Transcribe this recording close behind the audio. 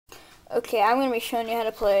Okay, I'm going to be showing you how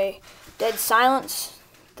to play Dead Silence,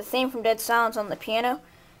 the theme from Dead Silence on the piano.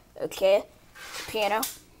 Okay, piano,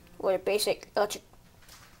 with a basic electric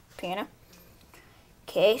piano.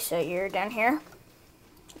 Okay, so you're down here.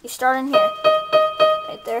 You start in here,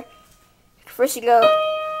 right there. First you go,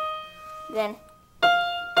 then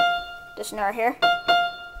this note here.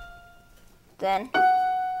 Then,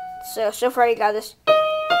 so far you got this.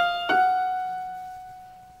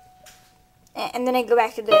 And then I go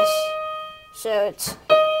back to this. So it's,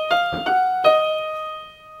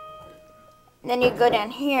 then you go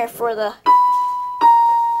down here for the,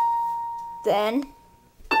 then,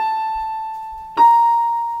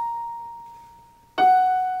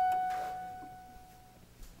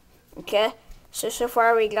 okay, so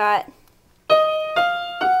far we got,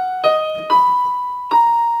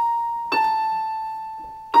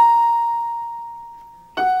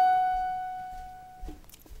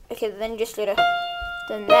 okay, then you just do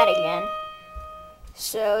then that again.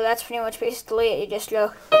 So that's pretty much basically it. You just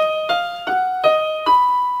go,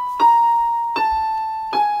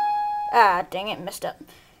 ah, dang it, messed up.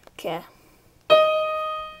 Okay.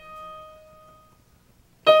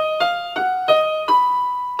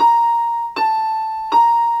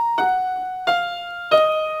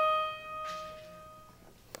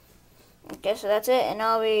 Okay, so that's it, and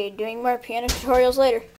I'll be doing more piano tutorials later.